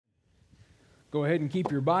Go ahead and keep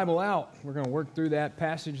your Bible out. We're going to work through that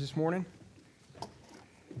passage this morning.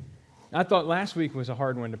 I thought last week was a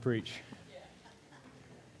hard one to preach.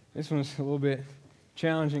 This one's a little bit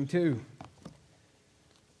challenging too.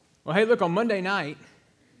 Well, hey, look, on Monday night,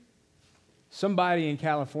 somebody in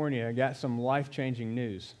California got some life-changing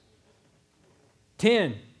news.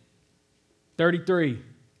 10, 33,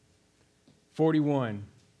 41,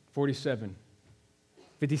 47,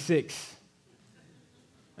 56.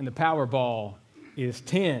 And the Powerball is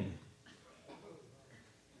 10.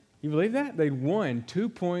 You believe that? They won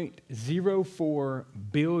 $2.04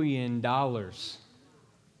 billion. That's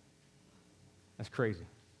crazy.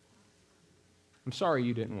 I'm sorry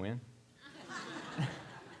you didn't win.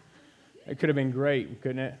 It could have been great,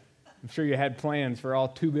 couldn't it? I'm sure you had plans for all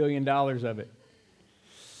 $2 billion of it.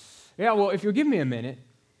 Yeah, well, if you'll give me a minute,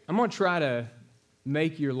 I'm going to try to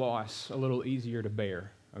make your loss a little easier to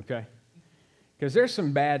bear, okay? Because there's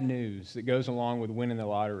some bad news that goes along with winning the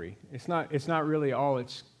lottery. It's not really all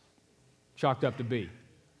it's chalked up to be.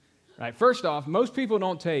 Right? First off, most people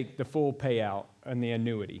don't take the full payout on the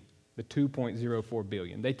annuity, the $2.04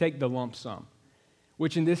 billion. They take the lump sum,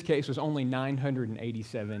 which in this case was only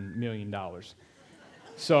 $987 million.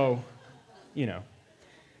 So,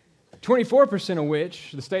 24% of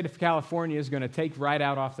which the state of California is going to take right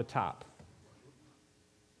out off the top.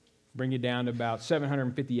 Bring you down to about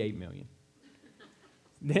 $758 million.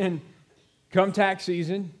 Then, come tax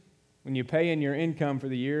season, when you pay in your income for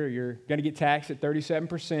the year, you're going to get taxed at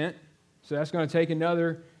 37%. So that's going to take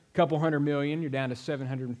another couple hundred million. You're down to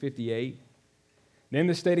 758. Then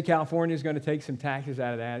the state of California is going to take some taxes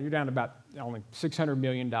out of that. You're down to about only $600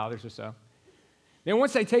 million or so. Then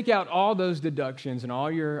once they take out all those deductions and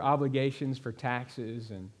all your obligations for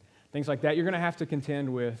taxes and things like that, you're going to have to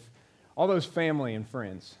contend with all those family and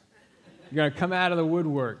friends. You're going to come out of the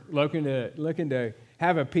woodwork looking to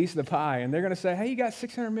have a piece of the pie, and they're going to say, hey, you got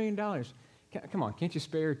 $600 million. Come on, can't you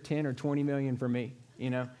spare 10 or 20 million for me,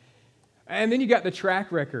 And then you got the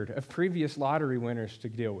track record of previous lottery winners to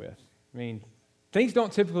deal with. I mean, things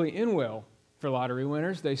don't typically end well for lottery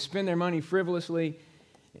winners. They spend their money frivolously,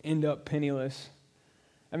 end up penniless.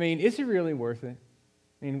 I mean, is it really worth it?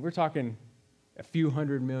 I mean, we're talking a few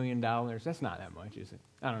 $100 million. That's not that much, is it?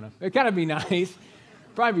 I don't know. It'd kind of be nice.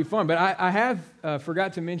 Probably be fun. But I have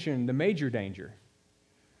forgot to mention the major danger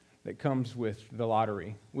that comes with the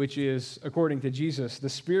lottery, which is, according to Jesus, the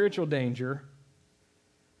spiritual danger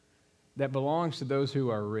that belongs to those who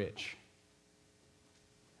are rich.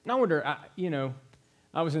 And I wonder,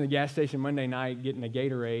 I was in the gas station Monday night getting a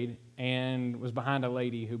Gatorade and was behind a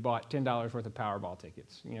lady who bought $10 worth of Powerball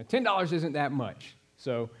tickets. $10 isn't that much.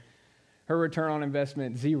 So her return on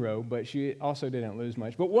investment, 0, but she also didn't lose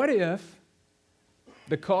much. But what if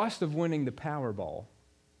the cost of winning the Powerball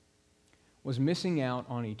was missing out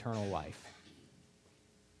on eternal life?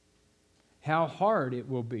 How hard it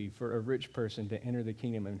will be for a rich person to enter the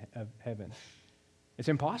kingdom of heaven. It's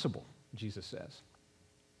impossible, Jesus says.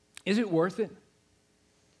 Is it worth it?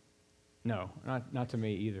 No, not to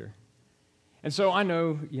me either. And so I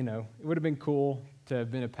know, it would have been cool to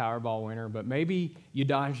have been a Powerball winner, but maybe you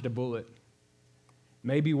dodged a bullet.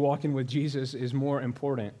 Maybe walking with Jesus is more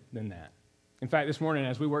important than that. In fact, this morning,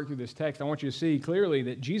 as we work through this text, I want you to see clearly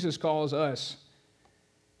that Jesus calls us,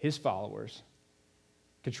 his followers,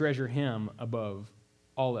 to treasure him above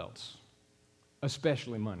all else,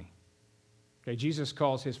 especially money. Okay, Jesus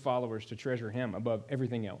calls his followers to treasure him above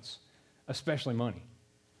everything else, especially money.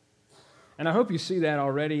 And I hope you see that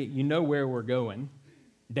already. You know where we're going.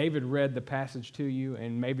 David read the passage to you,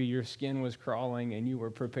 and maybe your skin was crawling, and you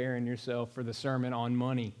were preparing yourself for the sermon on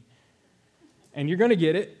money. And you're going to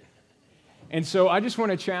get it. And so I just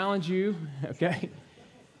want to challenge you, okay?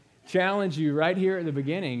 Challenge you right here at the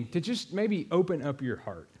beginning to just maybe open up your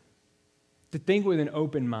heart, to think with an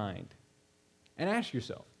open mind, and ask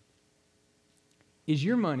yourself, is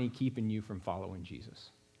your money keeping you from following Jesus?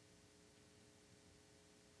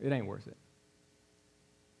 It ain't worth it.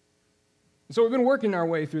 So we've been working our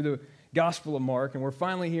way through the Gospel of Mark, and we're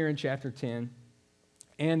finally here in chapter 10.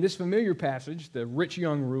 And this familiar passage, the rich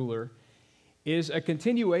young ruler, is a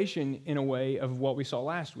continuation, in a way, of what we saw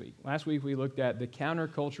last week. Last week, we looked at the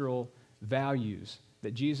countercultural values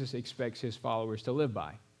that Jesus expects his followers to live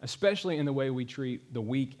by, especially in the way we treat the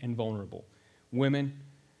weak and vulnerable, women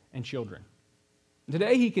and children.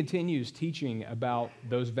 Today, he continues teaching about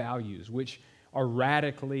those values, which are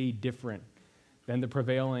radically different than the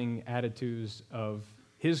prevailing attitudes of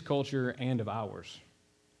his culture and of ours.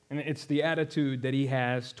 And it's the attitude that he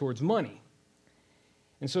has towards money.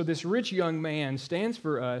 And so this rich young man stands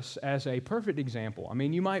for us as a perfect example. I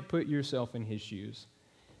mean, you might put yourself in his shoes.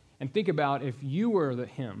 And think about if you were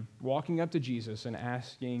him walking up to Jesus and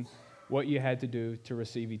asking what you had to do to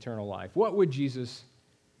receive eternal life. What would Jesus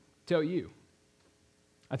tell you?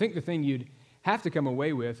 I think the thing you'd have to come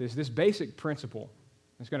away with is this basic principle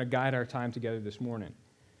that's going to guide our time together this morning.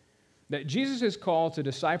 That Jesus' call to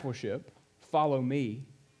discipleship, follow me,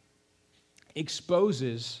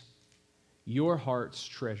 exposes your heart's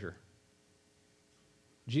treasure.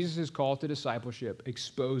 Jesus' call to discipleship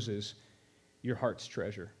exposes your heart's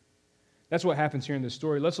treasure. That's what happens here in this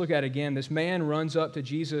story. Let's look at it again. This man runs up to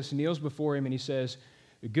Jesus, kneels before him, and he says,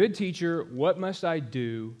 "Good teacher, what must I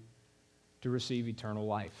do to receive eternal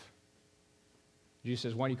life?" Jesus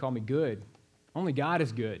says, "Why do you call me good? Only God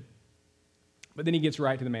is good." But then he gets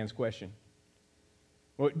right to the man's question.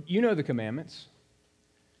 Well, you know the commandments.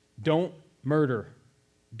 Don't murder.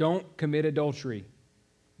 Don't commit adultery.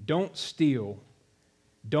 Don't steal.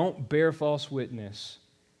 Don't bear false witness.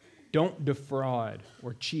 Don't defraud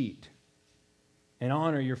or cheat. And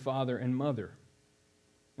honor your father and mother.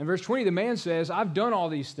 In verse 20, the man says, "I've done all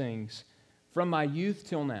these things from my youth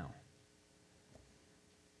till now."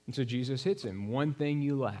 And so Jesus hits him. "One thing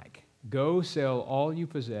you lack. Go sell all you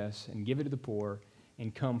possess and give it to the poor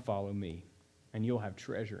and come follow me, and you'll have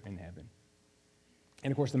treasure in heaven."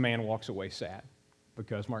 And of course, the man walks away sad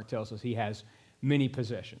because Mark tells us he has many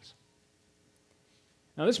possessions.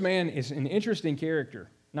 Now, this man is an interesting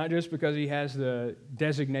character, not just because he has the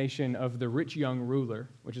designation of the rich young ruler,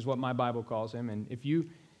 which is what my Bible calls him. And if you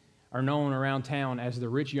are known around town as the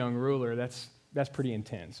rich young ruler, that's pretty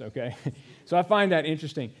intense, okay? So I find that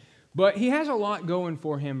interesting. But he has a lot going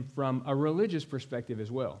for him from a religious perspective as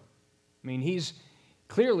well. I mean, he's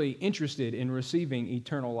clearly interested in receiving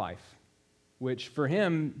eternal life, which for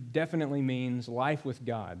him definitely means life with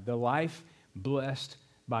God, the life blessed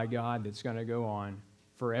by God that's going to go on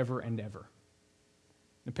forever and ever.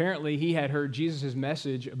 Apparently, he had heard Jesus'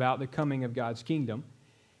 message about the coming of God's kingdom,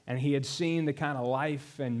 and he had seen the kind of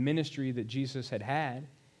life and ministry that Jesus had had,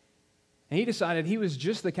 and he decided he was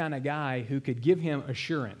just the kind of guy who could give him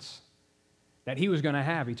assurance that he was going to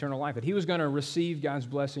have eternal life, that he was going to receive God's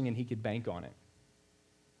blessing and he could bank on it.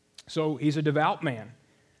 So he's a devout man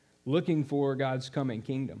looking for God's coming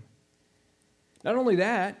kingdom. Not only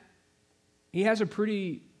that, he has a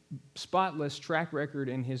pretty spotless track record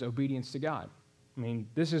in his obedience to God. I mean,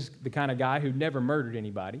 this is the kind of guy who never murdered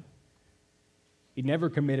anybody. He'd never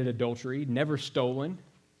committed adultery. He'd never stolen.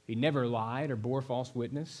 He'd never lied or bore false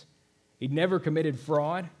witness. He'd never committed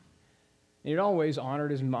fraud. And he'd always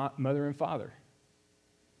honored his mother and father.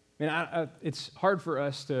 I mean, it's hard for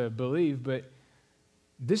us to believe, but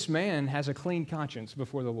this man has a clean conscience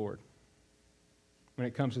before the Lord when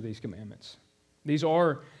it comes to these commandments. These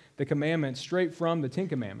are the commandments straight from the Ten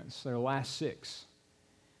Commandments. They're the last six.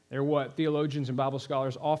 They're what theologians and Bible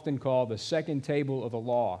scholars often call the second table of the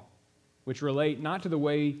law, which relate not to the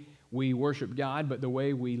way we worship God, but the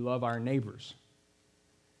way we love our neighbors.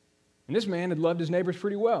 And this man had loved his neighbors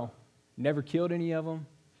pretty well. Never killed any of them,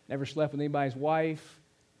 never slept with anybody's wife,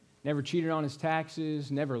 never cheated on his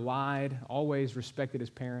taxes, never lied, always respected his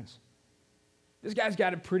parents. This guy's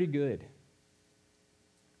got it pretty good.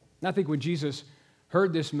 And I think when Jesus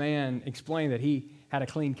heard this man explain that he had a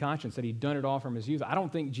clean conscience, that he'd done it all from his youth, I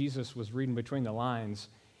don't think Jesus was reading between the lines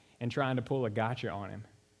and trying to pull a gotcha on him.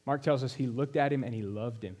 Mark tells us he looked at him and he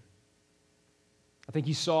loved him. I think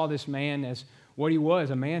he saw this man as what he was,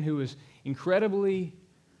 a man who was incredibly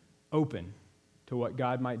open to what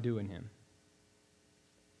God might do in him.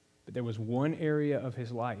 But there was one area of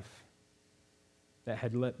his life that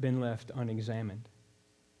had been left unexamined.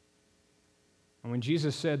 And when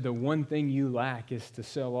Jesus said, "The one thing you lack is to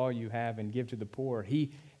sell all you have and give to the poor,"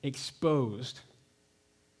 he exposed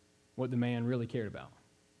what the man really cared about.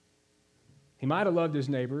 He might have loved his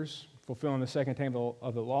neighbors, fulfilling the second table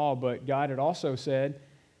of the law, but God had also said,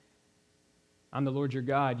 "I'm the Lord your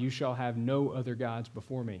God, you shall have no other gods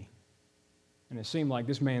before me." And it seemed like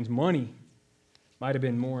this man's money might have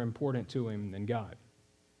been more important to him than God.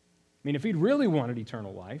 I mean, if he'd really wanted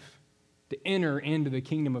eternal life, to enter into the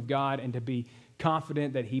kingdom of God and to be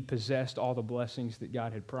confident that he possessed all the blessings that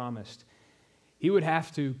God had promised, he would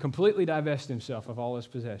have to completely divest himself of all his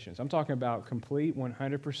possessions. I'm talking about complete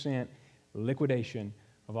 100% liquidation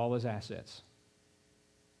of all his assets.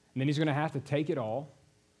 And then he's going to have to take it all,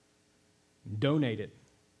 donate it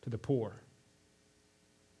to the poor,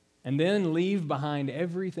 and then leave behind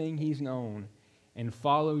everything he's known and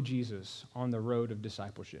follow Jesus on the road of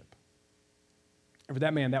discipleship. And for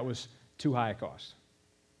that man, that was too high a cost.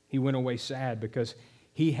 He went away sad because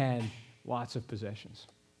he had lots of possessions.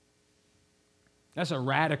 That's a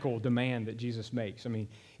radical demand that Jesus makes. I mean,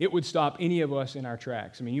 it would stop any of us in our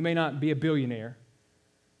tracks. I mean, you may not be a billionaire,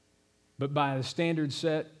 But by the standards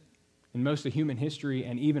set in most of human history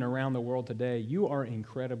and even around the world today, you are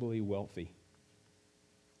incredibly wealthy.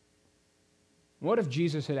 What if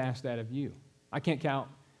Jesus had asked that of you? I can't count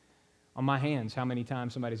on my hands how many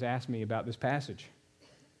times somebody's asked me about this passage.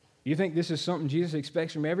 Do you think this is something Jesus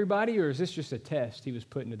expects from everybody, or is this just a test he was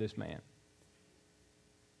putting to this man?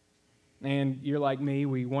 And you're like me,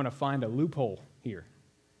 we want to find a loophole here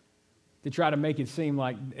to try to make it seem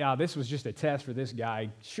like, this was just a test for this guy.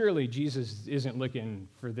 Surely Jesus isn't looking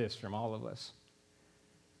for this from all of us.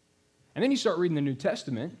 And then you start reading the New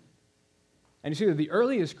Testament, and you see that the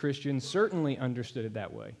earliest Christians certainly understood it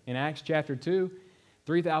that way. In Acts chapter 2,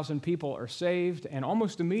 3,000 people are saved, and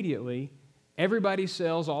almost immediately, everybody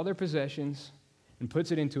sells all their possessions and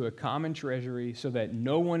puts it into a common treasury so that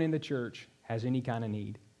no one in the church has any kind of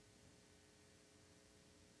need.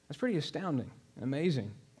 That's pretty astounding and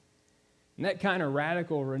amazing. And that kind of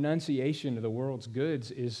radical renunciation of the world's goods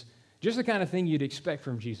is just the kind of thing you'd expect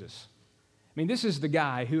from Jesus. I mean, this is the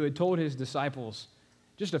guy who had told his disciples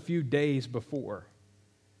just a few days before,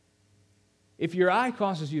 if your eye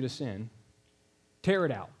causes you to sin, tear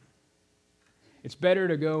it out. It's better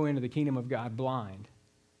to go into the kingdom of God blind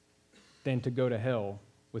than to go to hell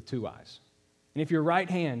with two eyes. And if your right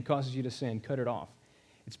hand causes you to sin, cut it off.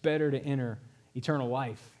 It's better to enter eternal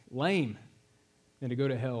life lame than to go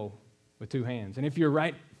to hell with two hands. And if your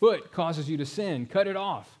right foot causes you to sin, cut it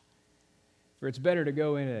off. For it's better to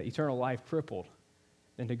go into eternal life crippled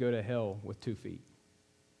than to go to hell with 2 feet.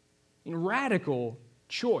 In radical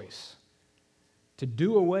choice to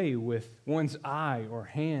do away with one's eye or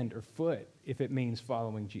hand or foot if it means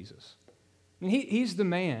following Jesus. I mean, he's the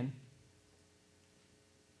man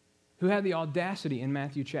who had the audacity in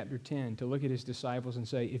Matthew chapter 10 to look at his disciples and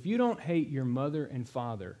say, if you don't hate your mother and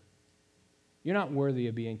father, you're not worthy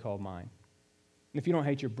of being called mine. And if you don't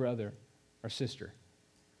hate your brother or sister,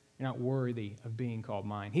 you're not worthy of being called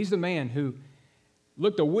mine. He's the man who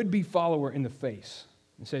looked a would-be follower in the face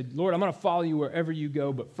and said, Lord, I'm going to follow you wherever you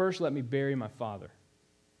go, but first let me bury my father.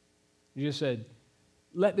 He just said,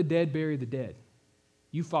 let the dead bury the dead.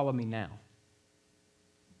 You follow me now.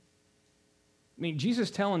 I mean,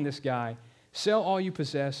 Jesus telling this guy, sell all you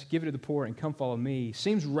possess, give it to the poor, and come follow me,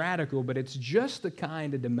 seems radical, but it's just the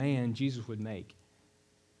kind of demand Jesus would make.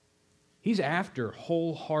 He's after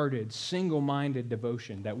wholehearted, single-minded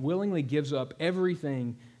devotion that willingly gives up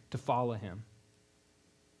everything to follow him.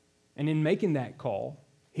 And in making that call,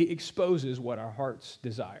 he exposes what our hearts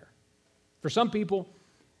desire. For some people,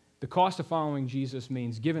 the cost of following Jesus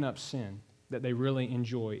means giving up sin that they really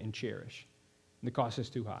enjoy and cherish. And the cost is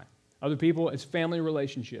too high. Other people, it's family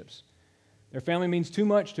relationships. Their family means too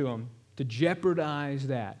much to them to jeopardize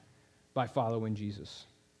that by following Jesus.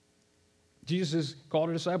 Jesus' call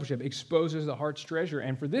to discipleship exposes the heart's treasure.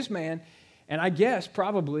 And for this man, and I guess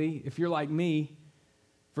probably, if you're like me,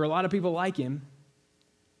 for a lot of people like him,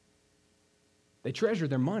 they treasure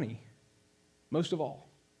their money most of all.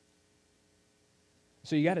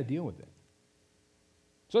 So you got to deal with it.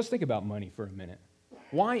 So let's think about money for a minute.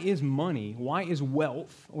 Why is money, why is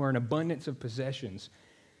wealth or an abundance of possessions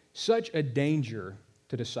such a danger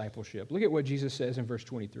to discipleship? Look at what Jesus says in verse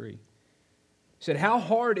 23. He said, how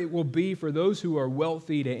hard it will be for those who are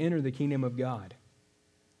wealthy to enter the kingdom of God.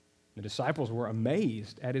 The disciples were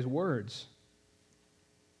amazed at his words.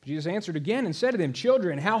 Jesus answered again and said to them,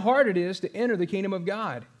 children, how hard it is to enter the kingdom of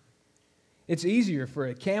God. It's easier for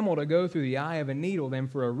a camel to go through the eye of a needle than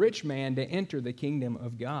for a rich man to enter the kingdom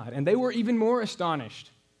of God. And they were even more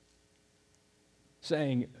astonished,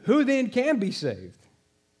 saying, who then can be saved?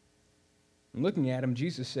 And looking at him,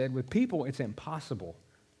 Jesus said, with people it's impossible,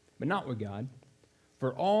 but not with God,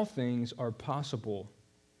 for all things are possible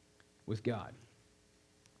with God.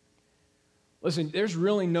 Listen, there's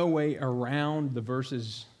really no way around the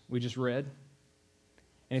verses we just read.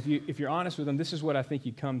 And if you're honest with them, this is what I think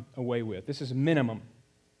you come away with. This is a minimum.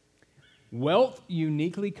 Wealth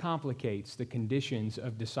uniquely complicates the conditions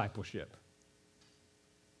of discipleship.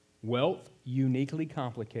 Wealth uniquely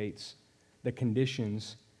complicates the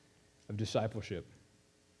conditions of discipleship.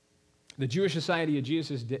 The Jewish society of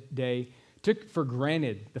Jesus' day took for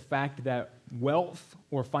granted the fact that wealth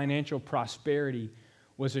or financial prosperity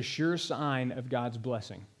was a sure sign of God's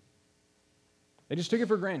blessing. They just took it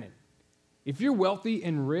for granted. If you're wealthy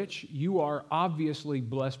and rich, you are obviously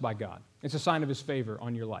blessed by God. It's a sign of his favor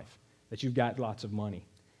on your life, that you've got lots of money.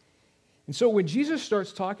 And so when Jesus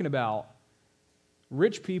starts talking about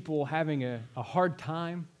rich people having a hard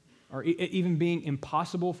time, or even being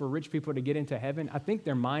impossible for rich people to get into heaven, I think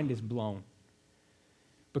their mind is blown.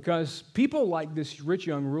 Because people like this rich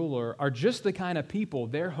young ruler are just the kind of people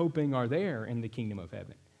they're hoping are there in the kingdom of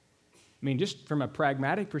heaven. I mean, just from a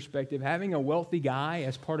pragmatic perspective, having a wealthy guy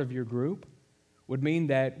as part of your group would mean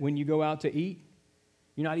that when you go out to eat,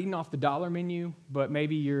 you're not eating off the dollar menu, but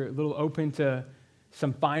maybe you're a little open to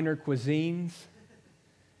some finer cuisines.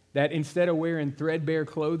 That instead of wearing threadbare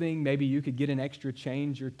clothing, maybe you could get an extra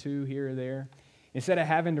change or two here or there. Instead of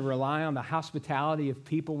having to rely on the hospitality of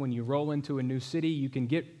people when you roll into a new city, you can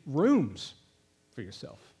get rooms for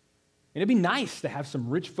yourself. And it'd be nice to have some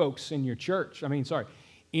rich folks in your church.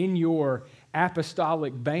 In your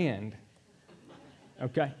apostolic band.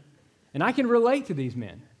 Okay? And I can relate to these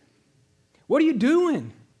men. What are you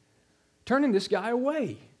doing? Turning this guy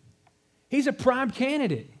away. He's a prime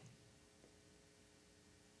candidate.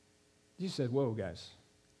 You said, whoa, guys,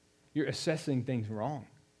 you're assessing things wrong.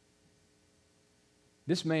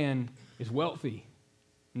 This man is wealthy,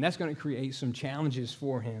 and that's going to create some challenges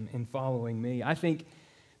for him in following me. I think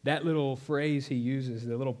that little phrase he uses,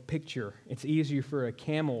 the little picture, it's easier for a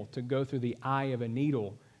camel to go through the eye of a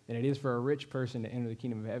needle than it is for a rich person to enter the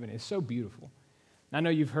kingdom of heaven. It's so beautiful. I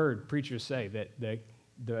know you've heard preachers say that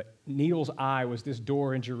the needle's eye was this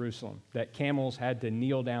door in Jerusalem that camels had to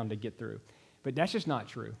kneel down to get through. But that's just not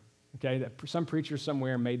true. Okay, that some preacher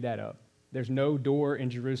somewhere made that up. There's no door in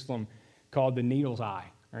Jerusalem called the needle's eye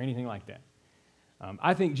or anything like that.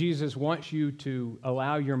 I think Jesus wants you to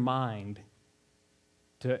allow your mind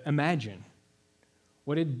to imagine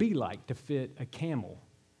what it'd be like to fit a camel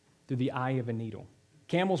through the eye of a needle.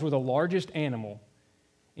 Camels were the largest animal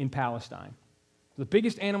in Palestine. The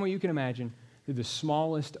biggest animal you can imagine through the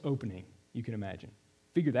smallest opening you can imagine.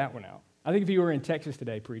 Figure that one out. I think if you were in Texas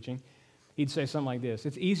today preaching, he'd say something like this: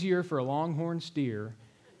 it's easier for a longhorn steer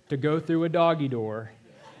to go through a doggy door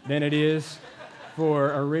than it is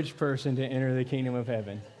for a rich person to enter the kingdom of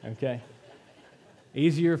heaven, okay?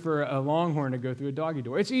 Easier for a longhorn to go through a doggy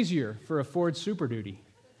door. It's easier for a Ford Super Duty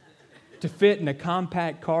to fit in a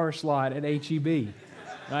compact car slot at H-E-B.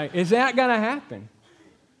 Right? Is that going to happen?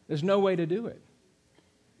 There's no way to do it.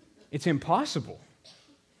 It's impossible,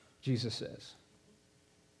 Jesus says.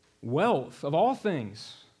 Wealth, of all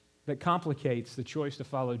things that complicates the choice to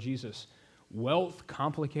follow Jesus, wealth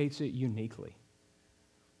complicates it uniquely.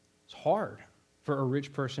 It's hard for a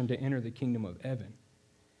rich person to enter the kingdom of heaven.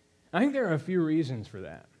 I think there are a few reasons for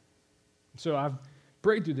that. So I've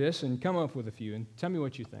prayed through this and come up with a few, and tell me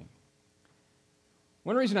what you think.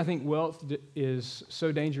 One reason I think wealth is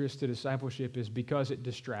so dangerous to discipleship is because it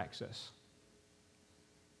distracts us.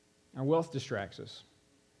 Our wealth distracts us.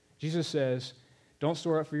 Jesus says, don't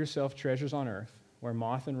store up for yourself treasures on earth, where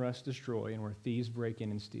moth and rust destroy and where thieves break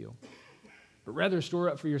in and steal. But rather store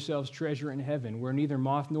up for yourselves treasure in heaven, where neither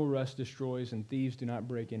moth nor rust destroys and thieves do not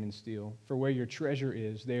break in and steal. For where your treasure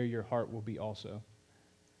is, there your heart will be also.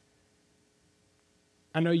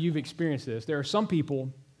 I know you've experienced this. There are some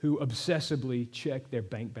people who obsessively check their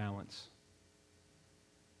bank balance.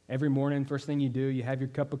 Every morning, first thing you do, you have your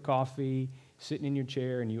cup of coffee, sitting in your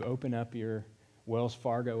chair, and you open up your Wells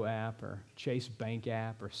Fargo app or Chase Bank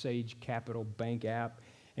app or Sage Capital Bank app,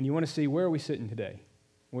 and you want to see, where are we sitting today?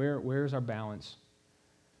 Where's our balance?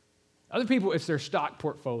 Other people, it's their stock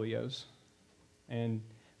portfolios. And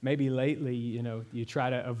maybe lately, you try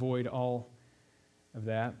to avoid all of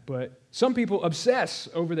that. But some people obsess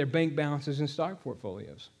over their bank balances and stock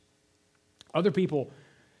portfolios. Other people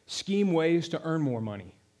scheme ways to earn more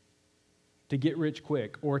money, to get rich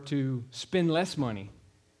quick, or to spend less money. Do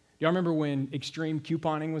y'all remember when extreme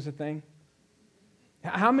couponing was a thing?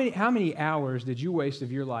 How many hours did you waste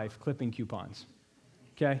of your life clipping coupons?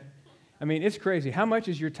 Okay? I mean, it's crazy. How much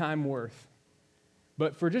is your time worth?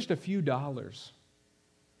 But for just a few dollars,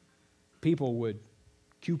 people would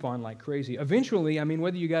coupon like crazy. Eventually,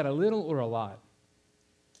 whether you got a little or a lot,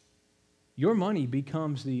 your money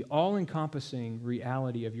becomes the all-encompassing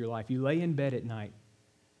reality of your life. You lay in bed at night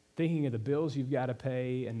thinking of the bills you've got to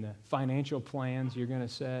pay and the financial plans you're going to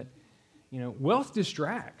set. Wealth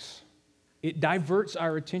distracts. It diverts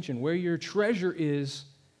our attention. Where your treasure is,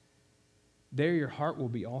 there your heart will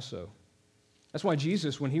be also. That's why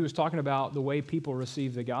Jesus, when he was talking about the way people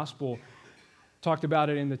receive the gospel, talked about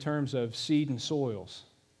it in the terms of seed and soils.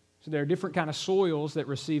 So there are different kind of soils that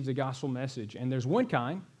receive the gospel message. And there's one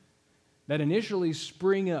kind that initially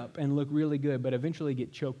spring up and look really good, but eventually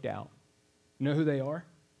get choked out. You know who they are?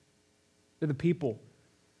 They're the people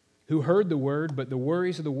who heard the word, but the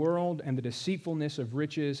worries of the world and the deceitfulness of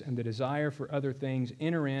riches and the desire for other things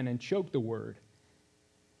enter in and choke the word,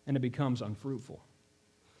 and it becomes unfruitful.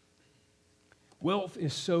 Wealth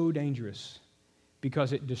is so dangerous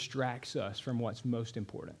because it distracts us from what's most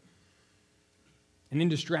important. And in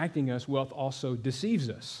distracting us, wealth also deceives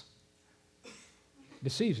us.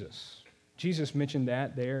 Deceives us. Jesus mentioned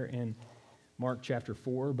that there in Mark chapter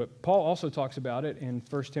 4, but Paul also talks about it in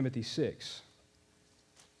 1 Timothy 6.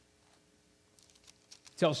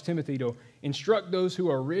 He tells Timothy to instruct those who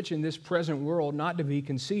are rich in this present world not to be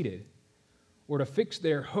conceited or to fix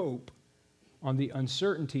their hope on the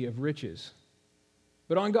uncertainty of riches,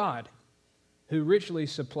 but on God, who richly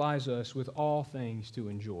supplies us with all things to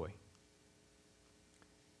enjoy.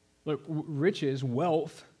 Look, riches,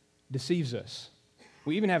 wealth, deceives us.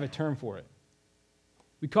 We even have a term for it.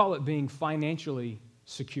 We call it being financially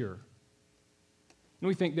secure. And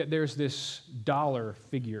we think that there's this dollar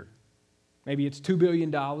figure. Maybe it's $2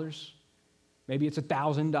 billion. Maybe it's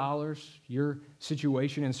 $1,000. Your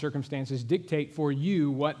situation and circumstances dictate for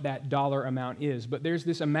you what that dollar amount is. But there's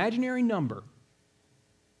this imaginary number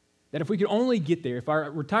that if we could only get there, if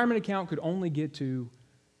our retirement account could only get to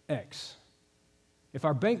X, if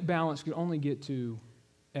our bank balance could only get to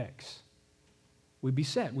X, we'd be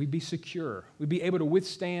set. We'd be secure. We'd be able to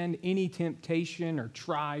withstand any temptation or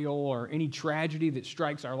trial or any tragedy that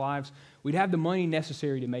strikes our lives. We'd have the money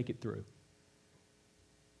necessary to make it through.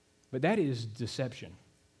 But that is deception.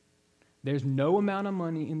 There's no amount of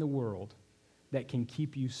money in the world that can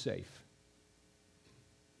keep you safe.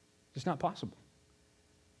 It's not possible.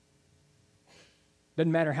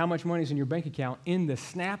 Doesn't matter how much money is in your bank account, in the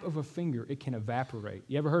snap of a finger, it can evaporate.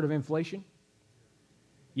 You ever heard of inflation?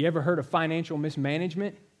 You ever heard of financial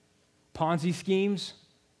mismanagement, Ponzi schemes,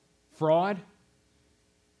 fraud?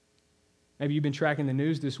 Maybe you've been tracking the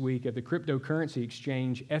news this week of the cryptocurrency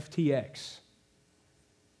exchange FTX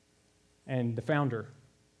and the founder,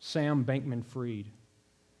 Sam Bankman-Fried,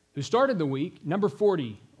 who started the week number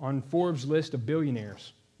 40 on Forbes' list of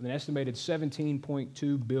billionaires with an estimated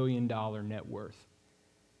 $17.2 billion net worth.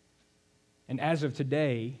 And as of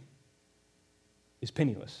today, is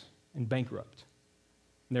penniless and bankrupt.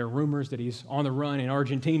 And there are rumors that he's on the run in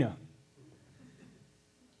Argentina.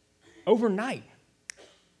 Overnight,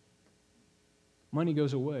 money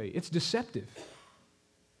goes away. It's deceptive.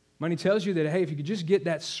 Money tells you that, hey, if you could just get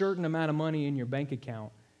that certain amount of money in your bank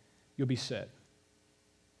account, you'll be set.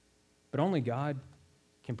 But only God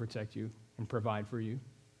can protect you and provide for you.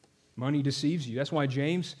 Money deceives you. That's why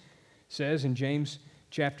James says in James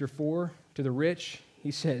chapter 4 to the rich,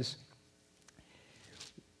 he says,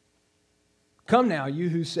 "Come now, you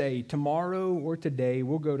who say, tomorrow or today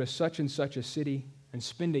we'll go to such and such a city and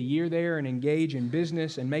spend a year there and engage in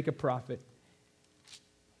business and make a profit.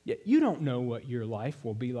 Yet you don't know what your life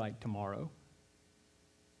will be like tomorrow.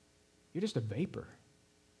 You're just a vapor.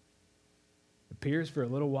 Appears for a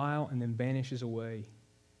little while and then vanishes away.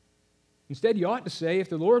 Instead, you ought to say, if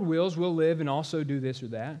the Lord wills, we'll live and also do this or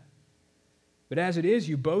that. But as it is,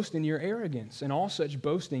 you boast in your arrogance, and all such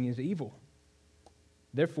boasting is evil.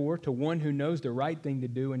 Therefore, to one who knows the right thing to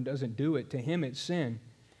do and doesn't do it, to him it's sin.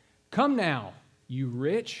 Come now, you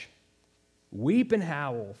rich, weep and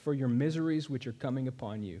howl for your miseries which are coming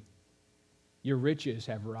upon you. Your riches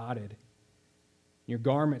have rotted. Your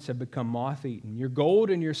garments have become moth-eaten. Your gold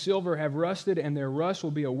and your silver have rusted, and their rust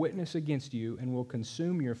will be a witness against you and will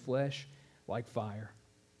consume your flesh like fire.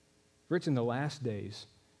 For it's in the last days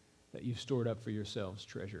that you've stored up for yourselves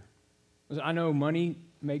treasure." I know money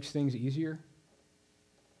makes things easier,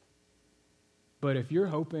 but if you're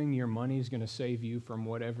hoping your money is going to save you from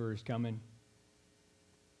whatever is coming,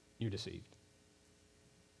 you're deceived.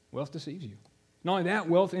 Wealth deceives you. Not only that,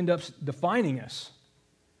 wealth ends up defining us.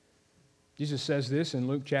 Jesus says this in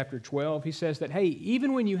Luke chapter 12. He says that, hey,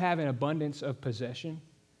 even when you have an abundance of possession,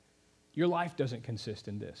 your life doesn't consist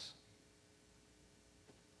in this.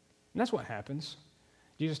 And that's what happens.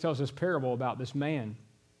 Jesus tells this parable about this man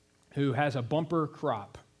who has a bumper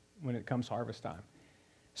crop when it comes harvest time.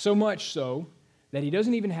 So much so that he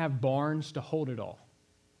doesn't even have barns to hold it all.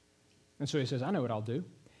 And so he says, I know what I'll do.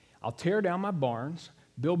 I'll tear down my barns,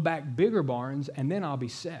 build back bigger barns, and then I'll be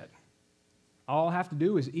set. All I'll have to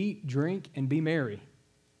do is eat, drink, and be merry.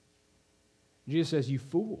 Jesus says, you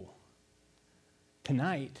fool.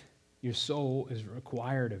 Tonight, your soul is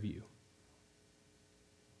required of you.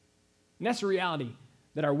 And that's the reality,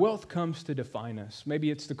 that our wealth comes to define us.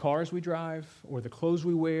 Maybe it's the cars we drive, or the clothes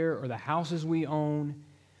we wear, or the houses we own.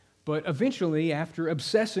 But eventually, after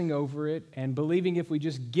obsessing over it and believing if we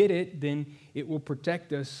just get it, then it will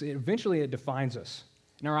protect us, eventually it defines us.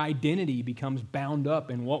 And our identity becomes bound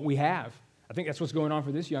up in what we have. I think that's what's going on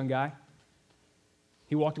for this young guy.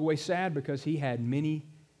 He walked away sad because he had many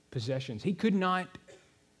possessions. He could not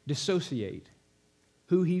dissociate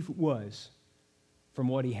who he was from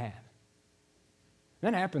what he had.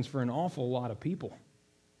 That happens for an awful lot of people.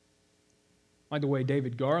 Like the way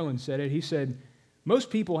David Garland said it, he said, most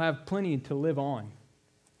people have plenty to live on,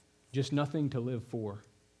 just nothing to live for.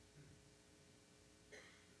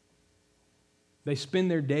 They spend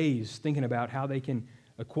their days thinking about how they can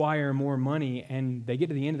acquire more money, and they get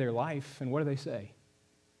to the end of their life, and what do they say?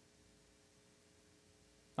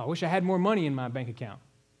 I wish I had more money in my bank account.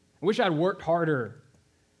 I wish I'd worked harder.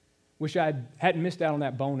 Wish I hadn't missed out on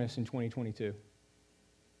that bonus in 2022.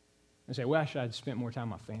 And say, wish I'd spent more time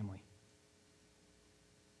with my family.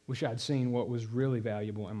 Wish I'd seen what was really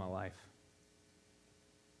valuable in my life.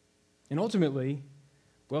 And ultimately,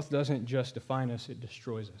 wealth doesn't just define us, it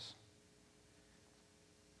destroys us.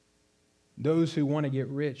 Those who want to get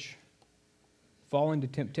rich fall into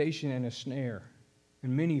temptation and a snare,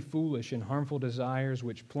 and many foolish and harmful desires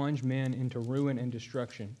which plunge men into ruin and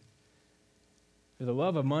destruction. For the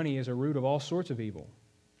love of money is a root of all sorts of evil,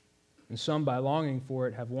 and some by longing for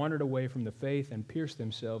it have wandered away from the faith and pierced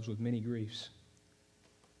themselves with many griefs.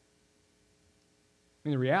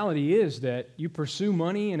 And the reality is that you pursue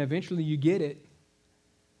money and eventually you get it,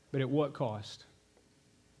 but at what cost?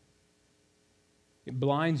 It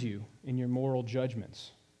blinds you in your moral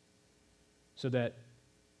judgments so that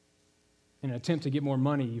in an attempt to get more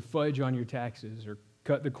money, you fudge on your taxes or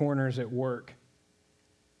cut the corners at work.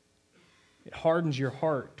 It hardens your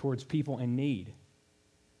heart towards people in need.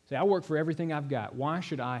 Say, I work for everything I've got. Why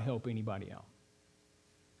should I help anybody out?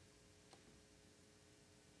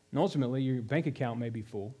 And ultimately, your bank account may be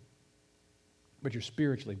full, but you're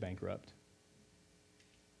spiritually bankrupt.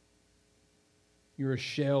 You're a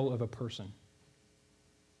shell of a person.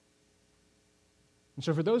 And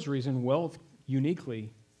so for those reasons, wealth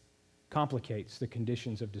uniquely complicates the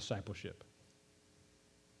conditions of discipleship.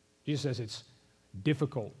 Jesus says it's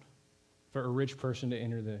difficult for a rich person to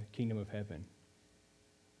enter the kingdom of heaven.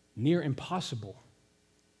 Near impossible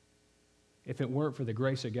if it weren't for the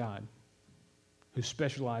grace of God, who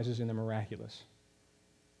specializes in the miraculous.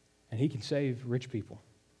 And he can save rich people,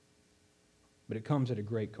 but it comes at a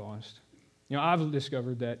great cost. You know, I've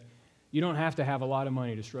discovered that you don't have to have a lot of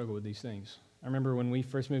money to struggle with these things. I remember when we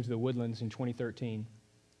first moved to the Woodlands in 2013,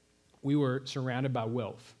 we were surrounded by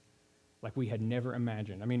wealth like we had never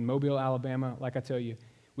imagined. I mean, Mobile, Alabama, like I tell you,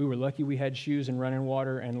 we were lucky we had shoes and running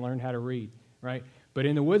water and learned how to read, right? But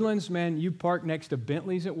in the Woodlands, man, you park next to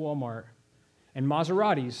Bentleys at Walmart and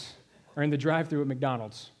Maseratis are in the drive-thru at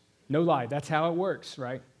McDonald's. No lie, that's how it works,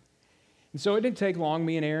 right? And so it didn't take long,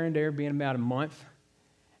 me and Aaron there being about a month,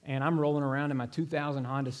 and I'm rolling around in my 2000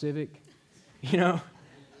 Honda Civic, you know,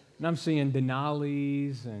 and I'm seeing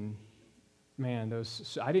Denali's and, man,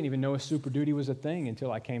 those, I didn't even know a Super Duty was a thing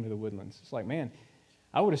until I came to the Woodlands. It's like, man,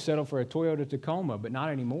 I would have settled for a Toyota Tacoma, but not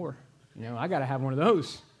anymore. You know, I got to have one of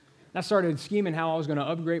those. And I started scheming how I was going to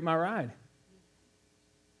upgrade my ride.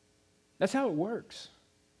 That's how it works.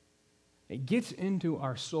 It gets into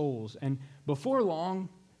our souls, and before long,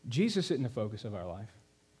 Jesus isn't the focus of our life.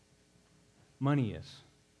 Money is.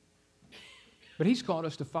 But he's called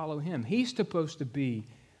us to follow him. He's supposed to be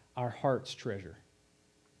our heart's treasure.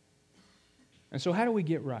 And so how do we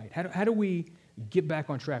get right? How do we get back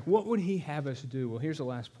on track? What would he have us do? Well, here's the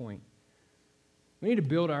last point. We need to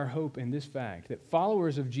build our hope in this fact that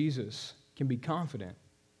followers of Jesus can be confident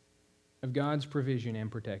of God's provision and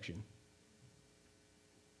protection.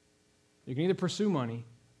 You can either pursue money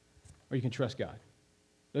or you can trust God.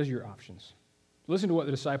 Those are your options. Listen to what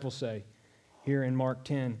the disciples say here in Mark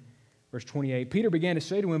 10, verse 28. Peter began to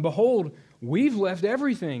say to him, "Behold, we've left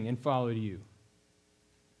everything and followed you."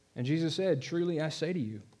 And Jesus said, "Truly I say to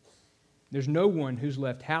you, there's no one who's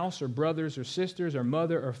left house or brothers or sisters or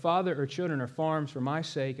mother or father or children or farms for my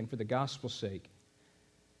sake and for the gospel's sake,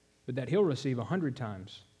 but that he'll receive 100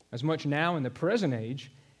 times as much now in the present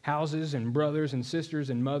age, houses and brothers and sisters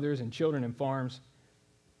and mothers and children and farms,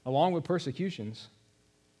 along with persecutions,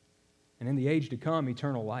 and in the age to come,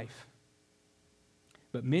 eternal life.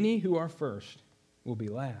 But many who are first will be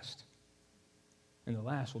last, and the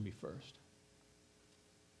last will be first."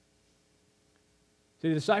 See,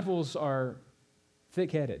 the disciples are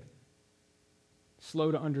thick-headed,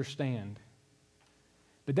 slow to understand.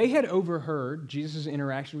 But they had overheard Jesus'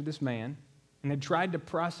 interaction with this man and had tried to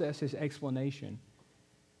process his explanation.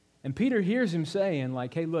 And Peter hears him saying,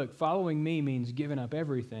 like, hey, look, following me means giving up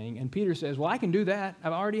everything. And Peter says, well, I can do that. I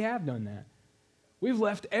already have done that. We've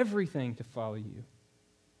left everything to follow you.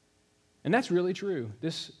 And that's really true.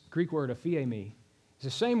 This Greek word, aphiemi, is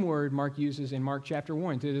the same word Mark uses in Mark chapter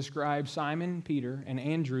 1 to describe Simon, Peter, and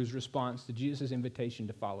Andrew's response to Jesus' invitation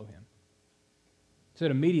to follow him. So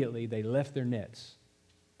that immediately they left their nets.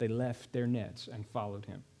 They left their nets and followed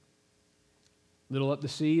him. A little up the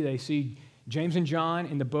sea, they see James and John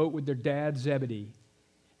in the boat with their dad, Zebedee.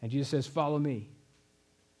 And Jesus says, "Follow me."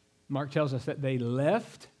 Mark tells us that they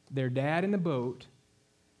left their dad in the boat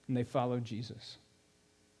and they followed Jesus.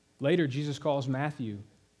 Later, Jesus calls Matthew,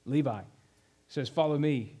 Levi, says, follow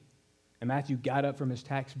me. And Matthew got up from his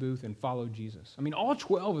tax booth and followed Jesus. I mean, all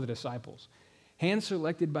 12 of the disciples,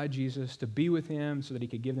 hand-selected by Jesus to be with him so that he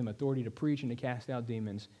could give them authority to preach and to cast out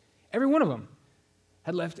demons. Every one of them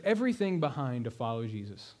had left everything behind to follow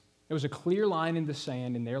Jesus. There was a clear line in the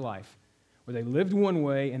sand in their life where they lived one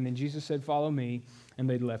way, and then Jesus said, follow me, and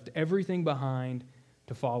they'd left everything behind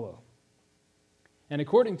to follow. And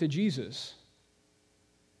according to Jesus,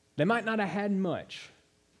 they might not have had much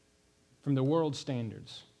from the world's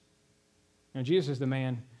standards. Now, Jesus is the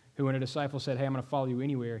man who, when a disciple said, hey, I'm going to follow you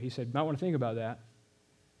anywhere, he said, you might want to think about that.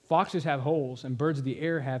 Foxes have holes and birds of the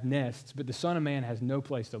air have nests, but the Son of Man has no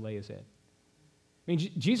place to lay his head. I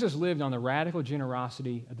mean, Jesus lived on the radical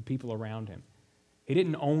generosity of the people around him. He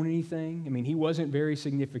didn't own anything. I mean, he wasn't very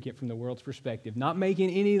significant from the world's perspective, not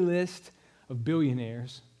making any list of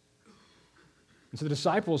billionaires. And so the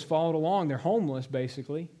disciples followed along. They're homeless,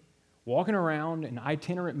 basically, walking around in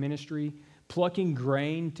itinerant ministry, plucking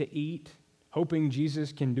grain to eat, hoping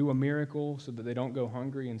Jesus can do a miracle so that they don't go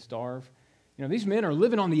hungry and starve. You know, these men are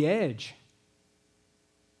living on the edge.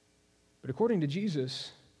 But according to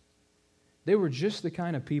Jesus, they were just the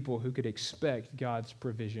kind of people who could expect God's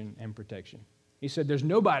provision and protection. He said, there's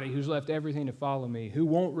nobody who's left everything to follow me who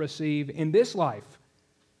won't receive in this life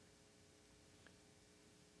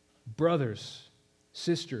brothers,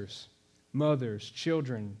 sisters, mothers,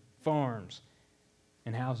 children, farms,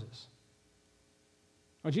 and houses.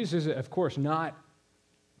 Well, Jesus is, of course, not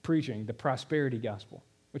preaching the prosperity gospel,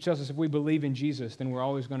 which tells us if we believe in Jesus, then we're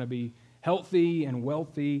always going to be healthy and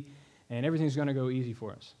wealthy, and everything's going to go easy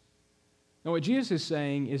for us. Now, what Jesus is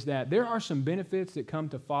saying is that there are some benefits that come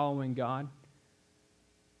to following God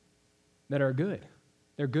that are good.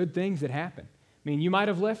 They're good things that happen. I mean, you might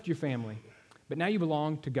have left your family, but now you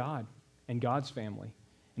belong to God and God's family.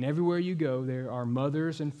 And everywhere you go, there are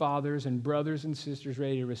mothers and fathers and brothers and sisters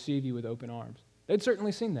ready to receive you with open arms. They'd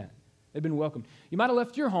certainly seen that. They've been welcomed. You might have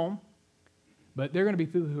left your home, but there are going to be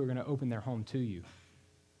people who are going to open their home to you.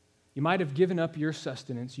 You might have given up your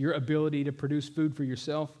sustenance, your ability to produce food for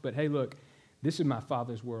yourself, but hey, look, this is my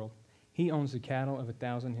Father's world. He owns the cattle of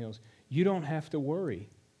 1,000 hills. You don't have to worry.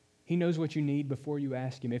 He knows what you need before you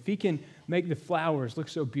ask him. If he can make the flowers look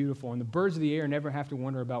so beautiful and the birds of the air never have to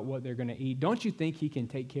wonder about what they're going to eat, don't you think he can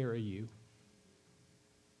take care of you?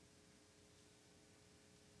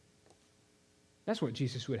 That's what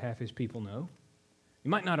Jesus would have his people know.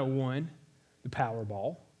 You might not have won the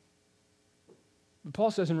Powerball. But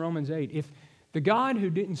Paul says in Romans 8, if the God who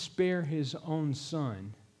didn't spare his own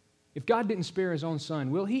son, if God didn't spare his own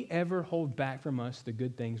son, will he ever hold back from us the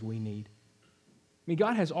good things we need? I mean,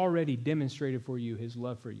 God has already demonstrated for you his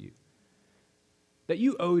love for you. That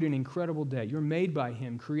you owed an incredible debt. You're made by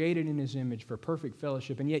him, created in his image for perfect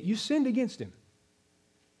fellowship, and yet you sinned against him,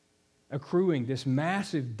 accruing this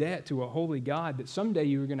massive debt to a holy God that someday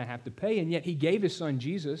you were going to have to pay, and yet he gave his son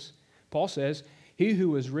Jesus. Paul says, he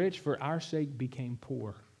who was rich for our sake became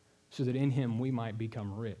poor, so that in him we might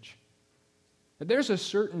become rich. But there's a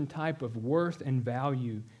certain type of worth and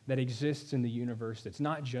value that exists in the universe that's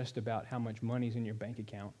not just about how much money's in your bank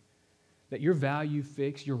account. That your value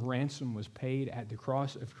fixed, your ransom was paid at the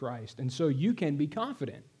cross of Christ. And so you can be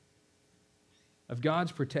confident of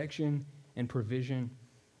God's protection and provision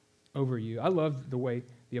over you. I love the way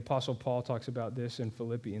the Apostle Paul talks about this in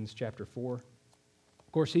Philippians chapter 4.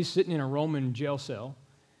 Of course, he's sitting in a Roman jail cell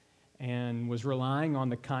and was relying on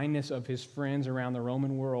the kindness of his friends around the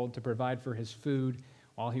Roman world to provide for his food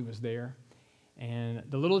while he was there. And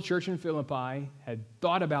the little church in Philippi had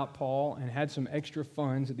thought about Paul and had some extra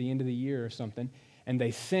funds at the end of the year or something, and they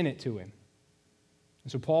sent it to him.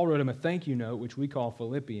 And so Paul wrote him a thank you note, which we call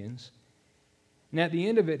Philippians. And at the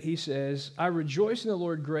end of it, he says, I rejoice in the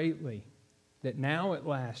Lord greatly that now at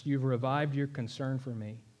last you've revived your concern for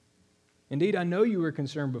me. Indeed, I know you were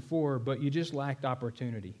concerned before, but you just lacked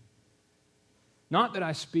opportunity. Not that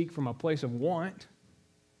I speak from a place of want,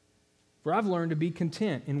 for I've learned to be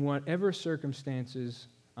content in whatever circumstances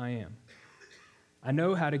I am. I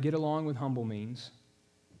know how to get along with humble means,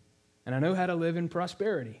 and I know how to live in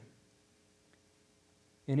prosperity.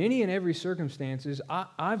 In any and every circumstances,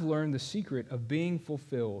 I've learned the secret of being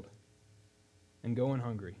fulfilled and going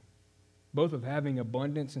hungry, both of having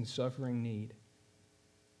abundance and suffering need.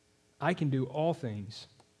 I can do all things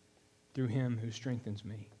through him who strengthens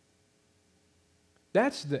me.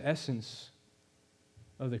 That's the essence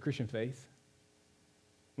of the Christian faith.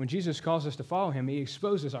 When Jesus calls us to follow him, he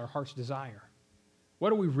exposes our heart's desire.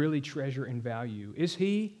 What do we really treasure and value? Is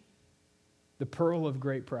he the pearl of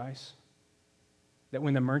great price? That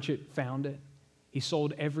when the merchant found it, he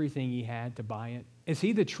sold everything he had to buy it? Is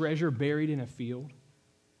he the treasure buried in a field?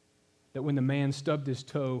 That when the man stubbed his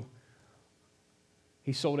toe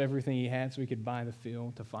He sold everything he had so he could buy the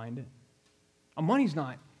field to find it. Money's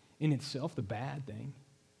not in itself the bad thing.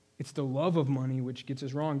 It's the love of money which gets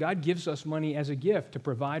us wrong. God gives us money as a gift to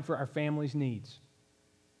provide for our family's needs,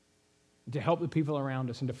 to help the people around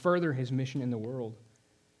us, and to further his mission in the world.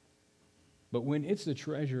 But when it's the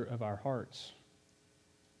treasure of our hearts,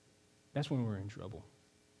 that's when we're in trouble.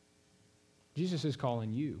 Jesus is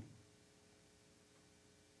calling you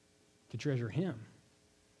to treasure him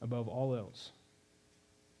above all else,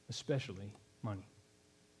 especially money.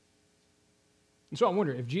 And so I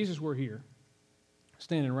wonder, if Jesus were here,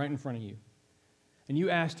 standing right in front of you, and you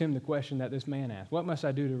asked him the question that this man asked, what must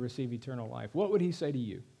I do to receive eternal life? What would he say to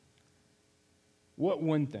you? What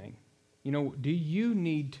one thing? Do you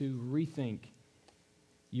need to rethink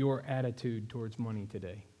your attitude towards money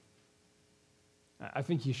today? I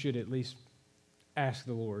think you should at least ask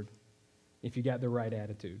the Lord if you got the right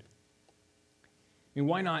attitude.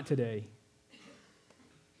 Why not today?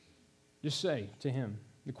 Just say to him,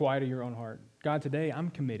 the quiet of your own heart, God, today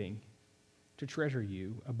I'm committing to treasure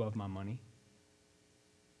you above my money.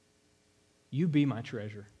 You be my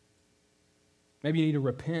treasure. Maybe you need to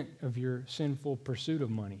repent of your sinful pursuit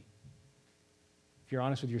of money. If you're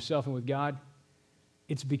honest with yourself and with God,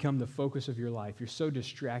 it's become the focus of your life. You're so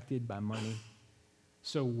distracted by money,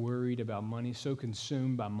 so worried about money, so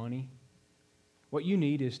consumed by money. What you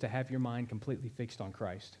need is to have your mind completely fixed on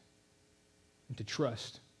Christ and to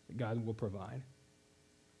trust that God will provide.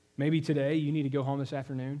 Maybe today you need to go home this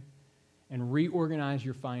afternoon and reorganize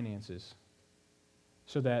your finances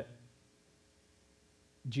so that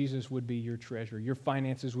Jesus would be your treasure. Your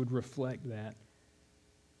finances would reflect that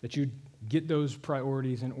you'd get those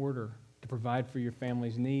priorities in order to provide for your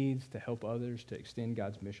family's needs, to help others, to extend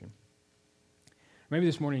God's mission. Maybe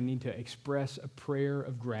this morning you need to express a prayer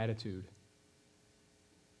of gratitude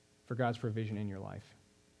for God's provision in your life.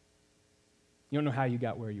 You don't know how you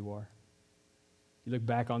got where you are. You look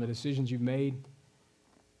back on the decisions you've made,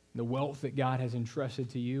 the wealth that God has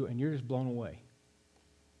entrusted to you, and you're just blown away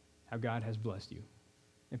how God has blessed you.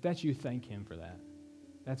 If that's you, thank him for that.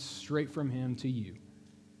 That's straight from him to you.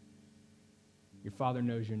 Your Father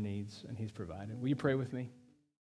knows your needs, and he's provided. Will you pray with me?